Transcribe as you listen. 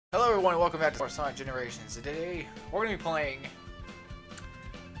Hello everyone and welcome back to Sonic Generations. Today we're going to be playing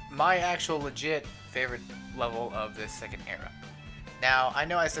my actual legit favorite level of this second era. Now, I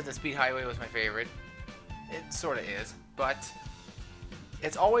know I said the Speed Highway was my favorite. It sort of is, but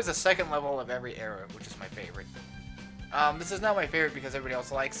it's always the second level of every era, which is my favorite. This is not my favorite because everybody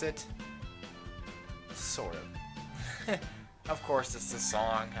else likes it. Sort of. Of course, it's the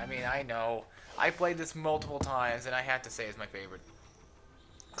song. I mean, I know. I played this multiple times and I have to say it's my favorite.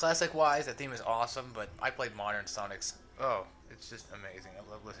 Classic-wise, the theme is awesome, but I played modern Sonics. Oh, it's just amazing.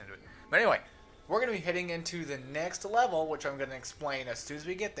 I love listening to it. But anyway, we're going to be heading into the next level, which I'm going to explain as soon as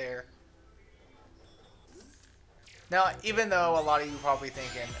we get there. Now, even though a lot of you are probably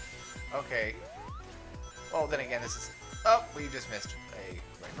thinking, okay, well, then again, this is... Oh, we just missed a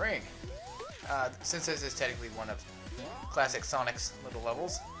red ring. Since this is technically one of classic Sonic's little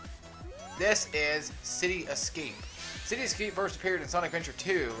levels, this is City Escape. City Escape first appeared in Sonic Adventure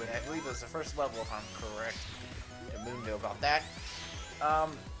 2, and I believe it was the first level, if I'm correct. The Moon knew about that.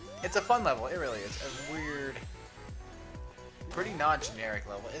 It's a fun level, it really is. A weird, pretty non-generic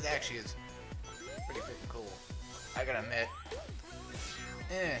level. It actually is pretty freaking cool, I gotta admit.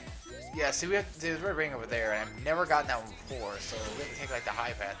 Yeah, see, there's a red ring over there, and I've never gotten that one before, so we have to take like the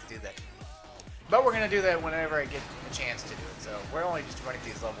high path to do that. But we're gonna do that whenever I get a chance to do it, so we're only just running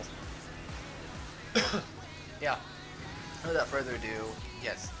these levels. Yeah. Without further ado,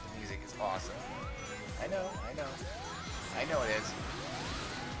 yes, the music is awesome. I know it is.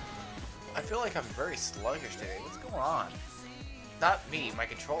 I feel like I'm very sluggish today. What's going on? Not me, my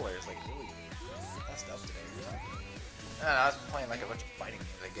controller is like really messed up today or something. I don't know, I was playing like a bunch of fighting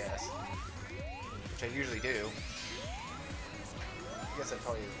games, I guess. Which I usually do. I guess that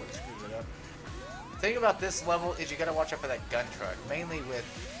probably is what screws it up. The thing about this level is you gotta watch out for that gun truck. Mainly with,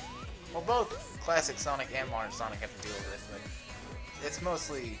 well, both classic Sonic and modern Sonic have to deal with it, but it's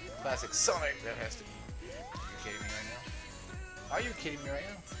mostly classic Sonic that has to... Are you kidding me right now? Are you kidding me right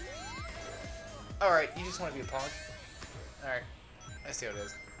now? Alright, you just want to be a punk? Alright, I see how it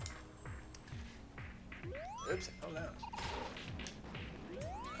is. Oops, oh no.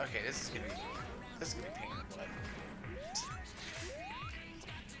 Okay, this is gonna be pain in the butt.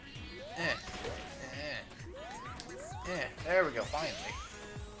 There we go, finally.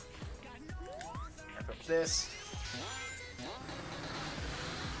 This.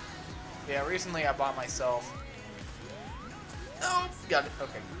 Yeah, recently I bought myself... Oh, got it,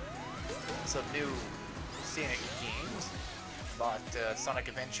 okay. Some new Sonic games. Bought Sonic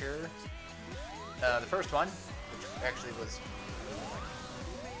Adventure. The first one, which actually was...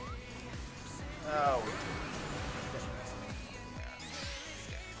 Oh.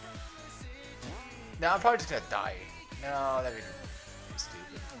 Yeah. Now I'm probably just gonna die. No, that'd be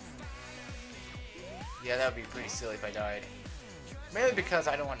stupid. Yeah, that would be pretty silly if I died. Mainly because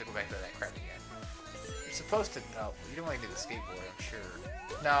I don't want to go back to that crap again. You're supposed to... Oh, you don't really need the skateboard, I'm sure.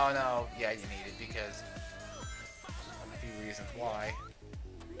 No, yeah, you need it because... a few reasons why.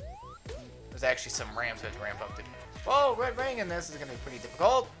 There's actually some ramps that have to ramp up to... Whoa, red ring in this is going to be pretty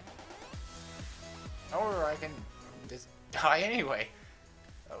difficult! Or I can just die anyway.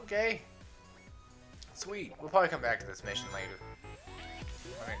 Okay. Sweet. We'll probably come back to this mission later.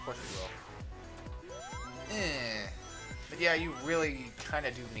 I mean, of course we will. But yeah, you really kind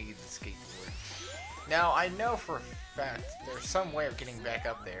of do need the skateboard. Now, I know for a fact there's some way of getting back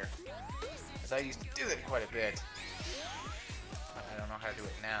up there, because I used to do that quite a bit. I don't know how to do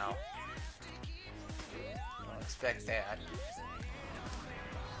it now. I don't expect that.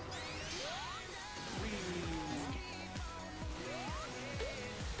 Whee!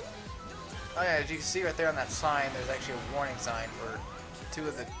 Oh yeah, as you can see right there on that sign, there's actually a warning sign for two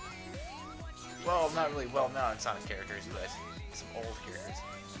of the... well, not really well-known Sonic characters, but some old characters.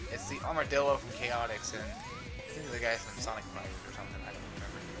 It's the Armadillo from Chaotix, and I think the guys from Sonic Fighters or something, I don't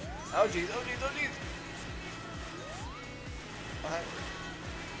remember. Oh jeez, oh jeez, oh jeez! What?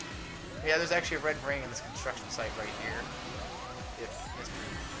 Yeah, there's actually a red ring in this construction site right here. If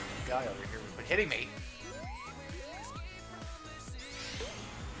Mr. Guy over here would quit hitting me.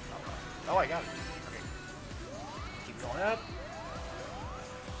 Oh, I got it. Okay. Keep going up.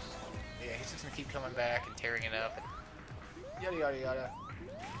 Yeah, he's just gonna keep coming back and tearing it up and yada yada yada.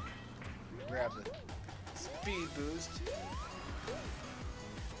 Grab the speed boost.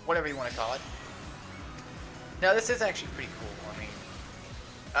 Whatever you want to call it. Now this is actually pretty cool. I mean,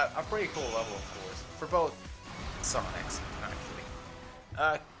 a pretty cool level, of course, for both Sonics,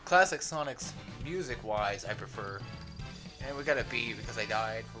 actually. Classic Sonics, music-wise, I prefer. And we got a B because I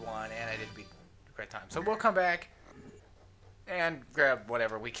died for one, and I didn't beat the correct time. So we'll come back and grab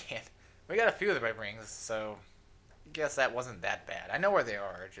whatever we can. We got a few of the red rings, so guess that wasn't that bad. I know where they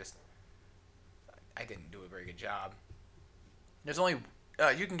are, just I didn't do a very good job. There's only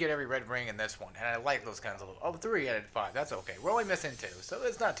you can get every red ring in this one, and I like those kinds of little. Oh, 3 out of 5. That's okay. We're only missing 2, so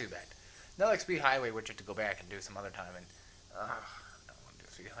it's not too bad. Not like Speed Highway, which you have to go back and do some other time. And I don't want to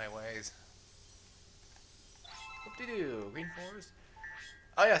do Speed Highways. Whoop-de-doo, Green Forest.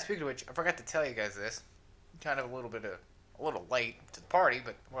 Oh yeah, speaking of which, I forgot to tell you guys this. Kind of a little late to the party,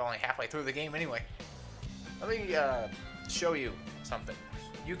 but we're only halfway through the game anyway. Let me show you something.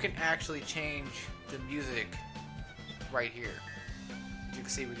 You can actually change the music right here. As you can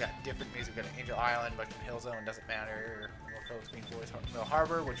see, we got different music. We got Angel Island, Mushroom Hill Zone, doesn't matter. North Coast, Green Forest, Mill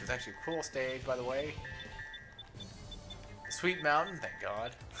Harbor, which was actually a cool stage, by the way. Sweet Mountain, thank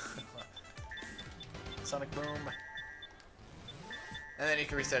God. Sonic Boom. And then you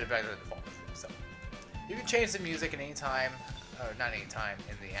can reset it back to the default. So you can change the music at any time, or not any time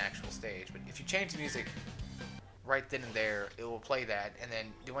in the actual stage, but if you change the music right then and there, it will play that, and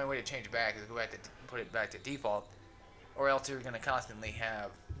then the only way to change it back is go back to put it back to default, or else you're going to constantly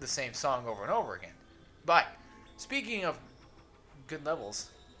have the same song over and over again. But speaking of good levels,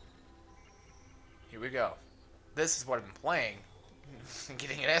 here we go. This is what I've been playing,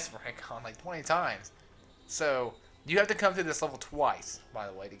 getting an S rank on like 20 times. So you have to come through this level twice, by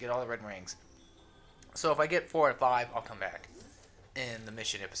the way, to get all the red rings. So if I get 4 out of 5, I'll come back in the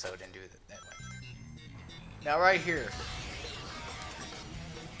mission episode and do it that way. Now right here,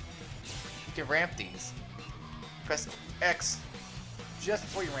 you can ramp these. Press X just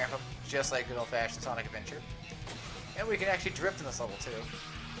before you ramp them, just like good old-fashioned Sonic Adventure. And we can actually drift in this level too.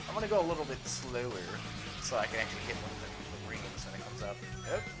 I'm going to go a little bit slower so I can actually hit one of the rings when it comes up.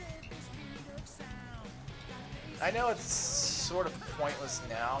 Yep. I know it's sort of pointless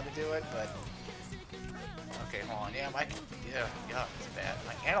now to do it, but okay, hold on. Yeah, it's bad.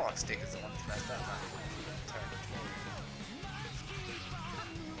 My analog stick is the one that's messed up.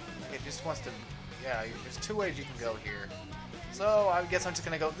 It just wants to. Yeah, there's 2 ways you can go here. So I guess I'm just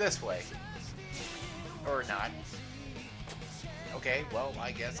gonna go this way, or not. Okay, well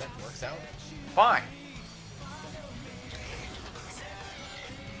I guess that works out fine.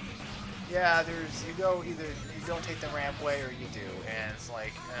 Yeah, you go either you don't take the ramp way or you do, and it's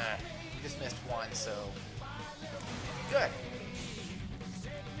like, you just missed one, so good.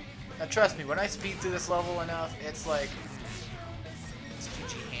 Now trust me, when I speed through this level enough, it's like, it's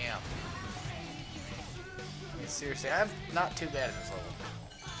GG ham. I mean, seriously, I'm not too bad at this level.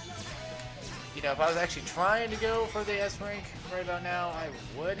 You know, if I was actually trying to go for the S rank right about now, I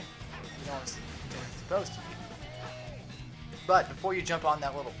would. You know, it's supposed to be. But before you jump on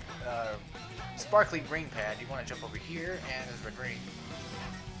that little sparkly green pad, you want to jump over here, and there's red green.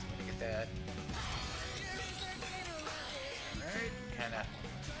 Let me get that. Alright, kind of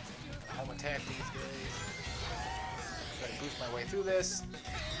home attack these guys. Try to boost my way through this.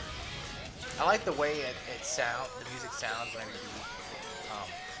 I like the way the music sounds whenever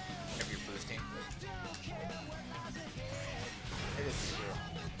you're boosting. It is pretty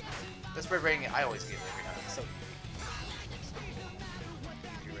cool. This red ring I always get every time. It's so easy.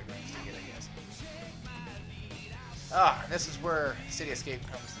 Red rings to get, I guess. Ah, and this is where City Escape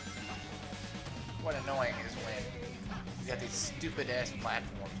comes. What annoying is when you got these stupid ass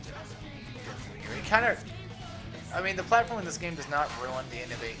platforms. It kind of, I mean, the platform in this game does not ruin the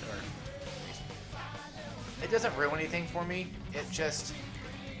innovate, or it doesn't ruin anything for me. It just,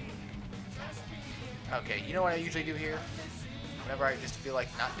 okay, you know what I usually do here? Whenever I just feel like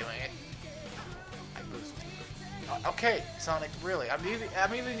not doing it, I boost. Okay, Sonic, really?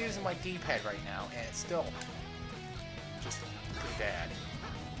 I'm even using my D-pad right now, and it's still just pretty bad.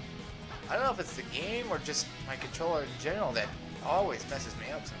 I don't know if it's the game or just my controller in general that always messes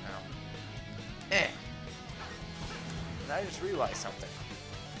me up somehow. And I just realized something.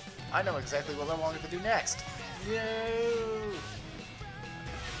 I know exactly what level I'm going to do next. No!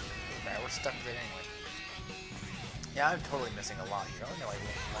 Nah, we're stuck with it anyway. Yeah, I'm totally missing a lot here. I don't know, like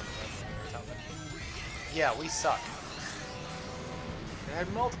one level or something. Yeah, we suck. I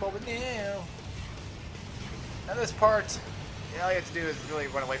had multiple, but now. Now this part, all you have to do is really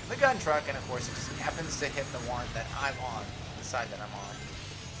run away from the gun truck, and of course it just happens to hit the one that I'm on, the side that I'm on.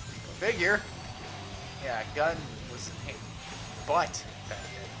 Go figure. Yeah, gun was a butt back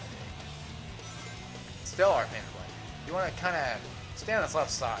then. Still our pain point. You want to kind of stay on this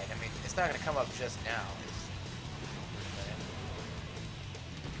left side. I mean, it's not going to come up just now.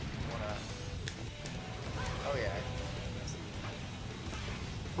 Oh yeah.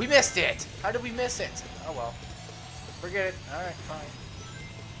 We missed it! How did we miss it? Oh well. Forget it. Alright, fine.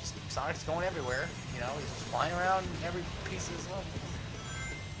 Sonic's going everywhere. You know, he's just flying around every piece of his level.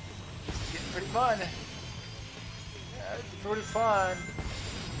 It's getting pretty fun. That's pretty fun.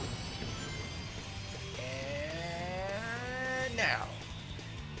 And now.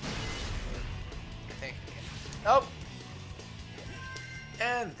 I think. Oh!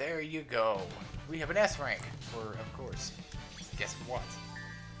 And there you go. We have an S rank for, of course, guess what?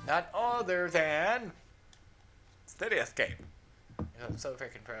 Not other than Steady Escape. I'm so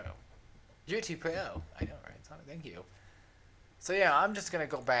freaking pro. GT Pro. I know, right? Thank you. So yeah, I'm just gonna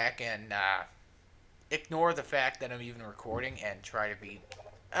go back and ignore the fact that I'm even recording and try to beat.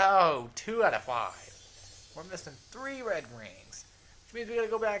 Oh, 2 out of 5. We're missing 3 red rings, which means we gotta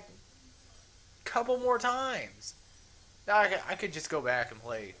go back a couple more times. Now I could just go back and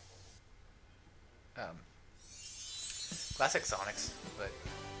play classic Sonics, but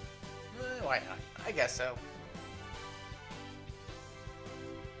why not? I guess so.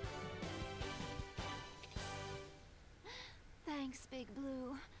 Thanks, Big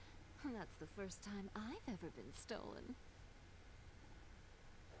Blue. That's the first time I've ever been stolen.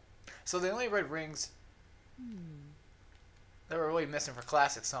 So the only red rings that we're really missing for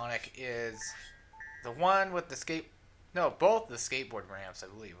classic Sonic is the one with the both the skateboard ramps, I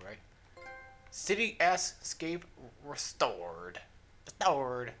believe, right? City S Scape Restored.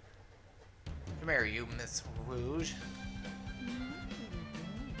 Restored. Come here, you Miss Rouge.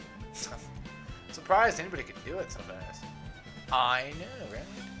 Surprised anybody could do it so fast. I know, right?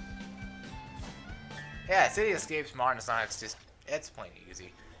 Yeah, City Escapes Modern Sonic's just, it's plain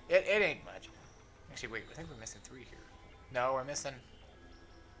easy. It ain't much. Actually, wait, I think we're missing 3 here. No, we're missing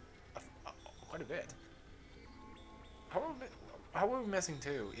quite a bit. How are we missing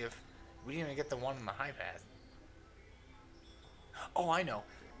 2 if we didn't even get the one in the high path? Oh, I know.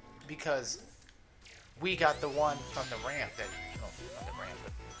 Because we got the one from the ramp that... Oh, not the ramp,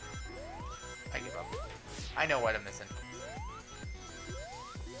 but... I give up. I know what I'm missing.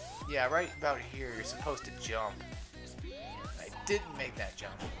 Yeah, right about here, you're supposed to jump. I didn't make that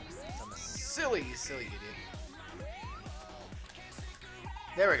jump. I'm a silly idiot.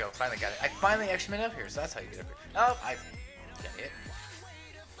 There we go, finally got it. I finally actually made it up here, so that's how you get up here. Oh, I got it.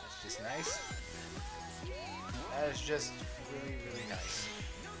 That's just nice. That is just really, really nice.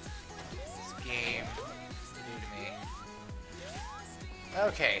 This game do to me.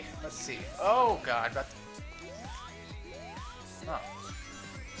 Okay, let's see. Oh god, about to... Oh.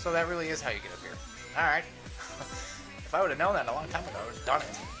 So that really is how you get up here. Alright. If I would have known that a long time ago, I would have done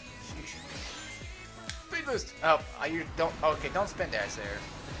it. Sheesh. Speed boost! Oh, you don't... Okay, don't spin dash there.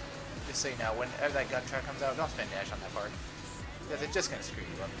 Just so you know, whenever that gun track comes out, don't spin dash on that part. Because it's just gonna screw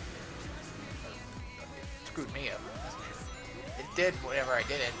you up. It screwed me up. It did whenever I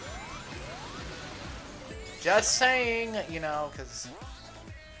did it. Just saying, you know, because...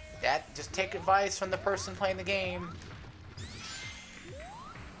 just take advice from the person playing the game.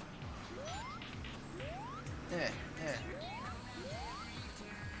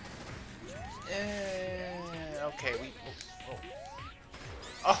 Okay,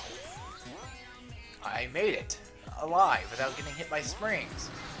 oh! I made it alive without getting hit by springs.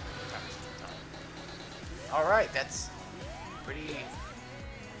 Alright, that's pretty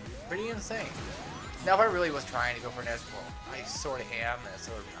insane. Now, if I really was trying to go for an S, well, I sort of am, and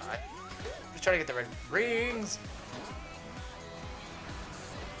sort of not. Just trying to get the red rings.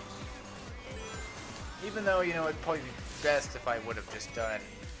 Even though, you know, it'd probably be best if I would have just done,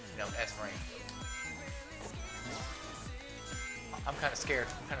 you know, S rank. I'm kind of scared.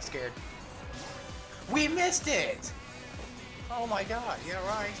 We missed it! Oh my god, yeah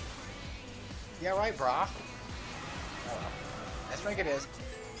right. Yeah right, brah. Oh well. S rank it is.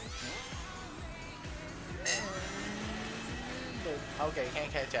 Okay,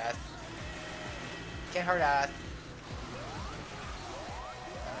 can't catch us. Can't hurt us.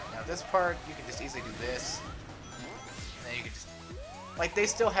 Now this part, you can just easily do this. And then you can just... Like, they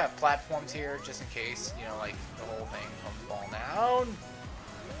still have platforms here, just in case, you know, like, the whole thing comes fall down.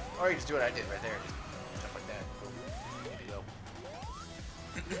 Or you just do what I did right there. Just stuff like that. Boom. There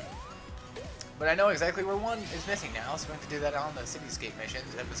you go. But I know exactly where one is missing now, so we have to do that on the Cityscape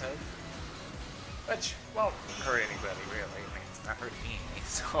missions episode. Which won't hurt anybody, really. I mean, it's not hurting me.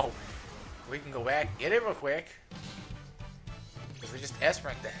 So, we can go back and get it real quick. Because we just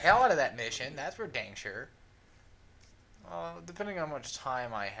S-ranked the hell out of that mission, that's for dang sure. Depending on how much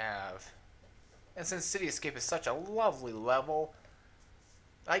time I have. And since City Escape is such a lovely level,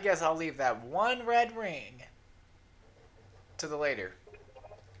 I guess I'll leave that one red ring to the later.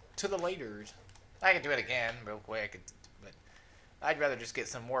 To the laters. I can do it again real quick, but I'd rather just get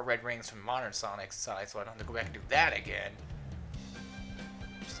some more red rings from Modern Sonic's side so I don't have to go back and do that again.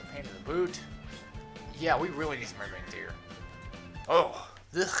 Just a pain in the boot. Yeah, we really need some red rings here. Oh,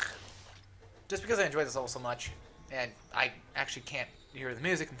 ugh. Just because I enjoy this level so much, and I actually can't hear the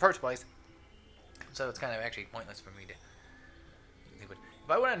music in the first place, so it's kind of actually pointless for me to do it. If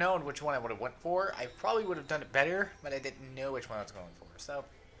I would have known which one I would have went for, I probably would have done it better, but I didn't know which one I was going for. So,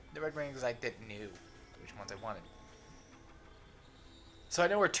 the red rings, I didn't know which ones I wanted. So I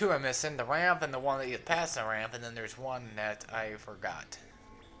know where two I'm missing, the ramp and the one that you pass the ramp, and then there's one that I forgot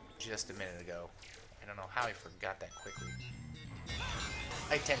just a minute ago. I don't know how I forgot that quickly.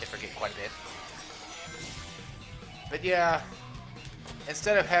 I tend to forget quite a bit. But yeah,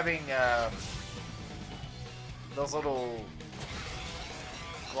 instead of having those little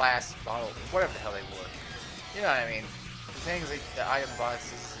glass bottles, whatever the hell they were, you know what I mean, the things, like the item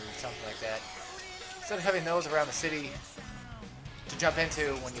boxes or something like that, instead of having those around the city to jump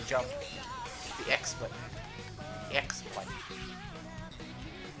into when you jump the X button. X button.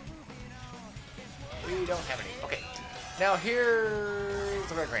 We don't have any. Okay. Now here's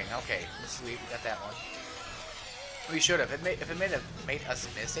the red ring. Okay, sweet, we got that one. We should have. If it made us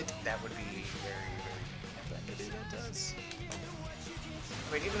miss it, that would be very, very bad. It does.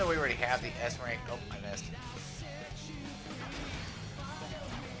 Wait, even though we already have the S rank. Oh, I missed.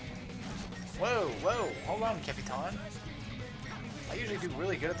 Whoa, whoa, hold on, Capitan. I usually do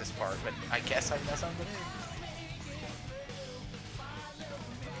really good at this part, but I guess I mess up the name.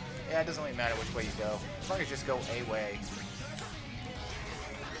 Yeah, it doesn't really matter which way you go, as long as you just go a way.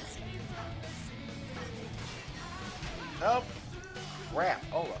 Oh, crap,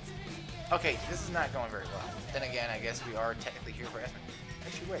 Ola. Okay, this is not going very well. Then again, I guess we are technically here for Esmer.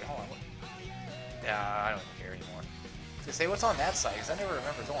 Actually, wait, hold on. Yeah, I don't care anymore. I was gonna say, what's on that side? Because I never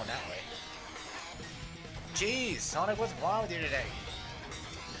remember going that way. Jeez, Sonic, what's wrong with you today?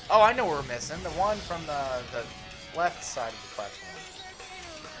 Oh, I know what we're missing. The one from the left side of the platform.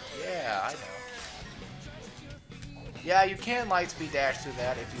 Yeah, I know. Yeah, you can light speed dash through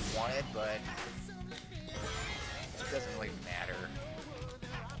that if you wanted, but it doesn't really matter.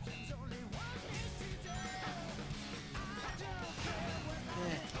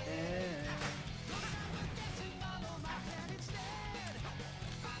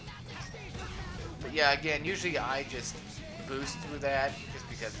 But yeah, again, usually I just boost through that just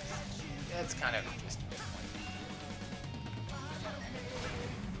because it's kind of just.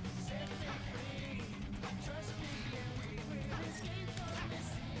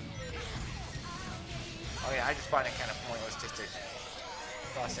 Oh yeah, I just find it kind of pointless just to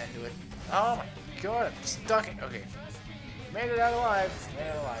cross into it. Oh my god, I'm stuck in. Okay. Made it out alive. Made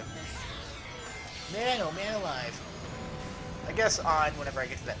it alive. Man, oh man alive. I guess on whenever I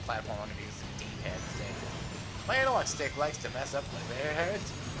get to that platform, I'm gonna use the D-pad thing. My analog stick likes to mess up my head.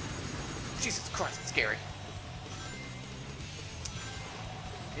 Jesus Christ, it's scary.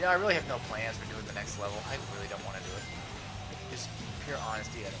 You know, I really have no plans for doing the next level. I really don't want to do it. Just pure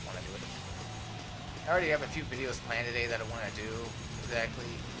honesty, I don't want to do it. I already have a few videos planned today that I want to do, exactly.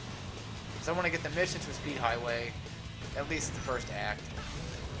 So I want to get the missions for Speed Highway, at least the first act.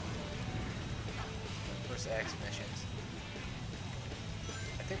 First act's missions.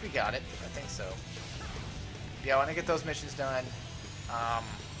 I think we got it. I think so. Yeah, I want to get those missions done,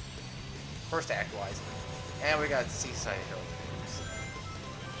 first act-wise. And we got Seaside Hill to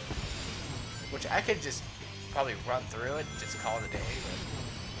do, which I could just probably run through it and just call it a day, but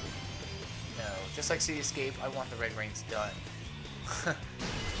no, just like City Escape, I want the red rings done.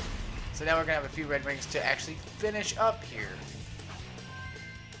 So now we're gonna have a few red rings to actually finish up here.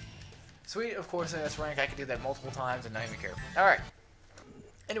 Sweet, of course, in this rank I could do that multiple times and not even care. Alright.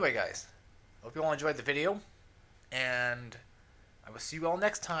 Anyway, guys, hope you all enjoyed the video, and I will see you all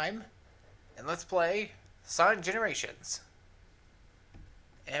next time, and let's play Sonic Generations.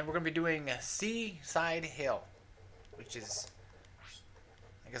 And we're gonna be doing Seaside Hill, which is,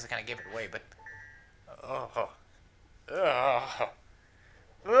 I guess I kind of gave it away, but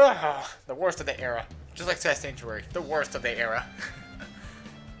the worst of the era. Just like Sad Sanctuary, the worst of the era.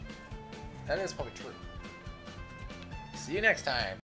 That is probably true. See you next time.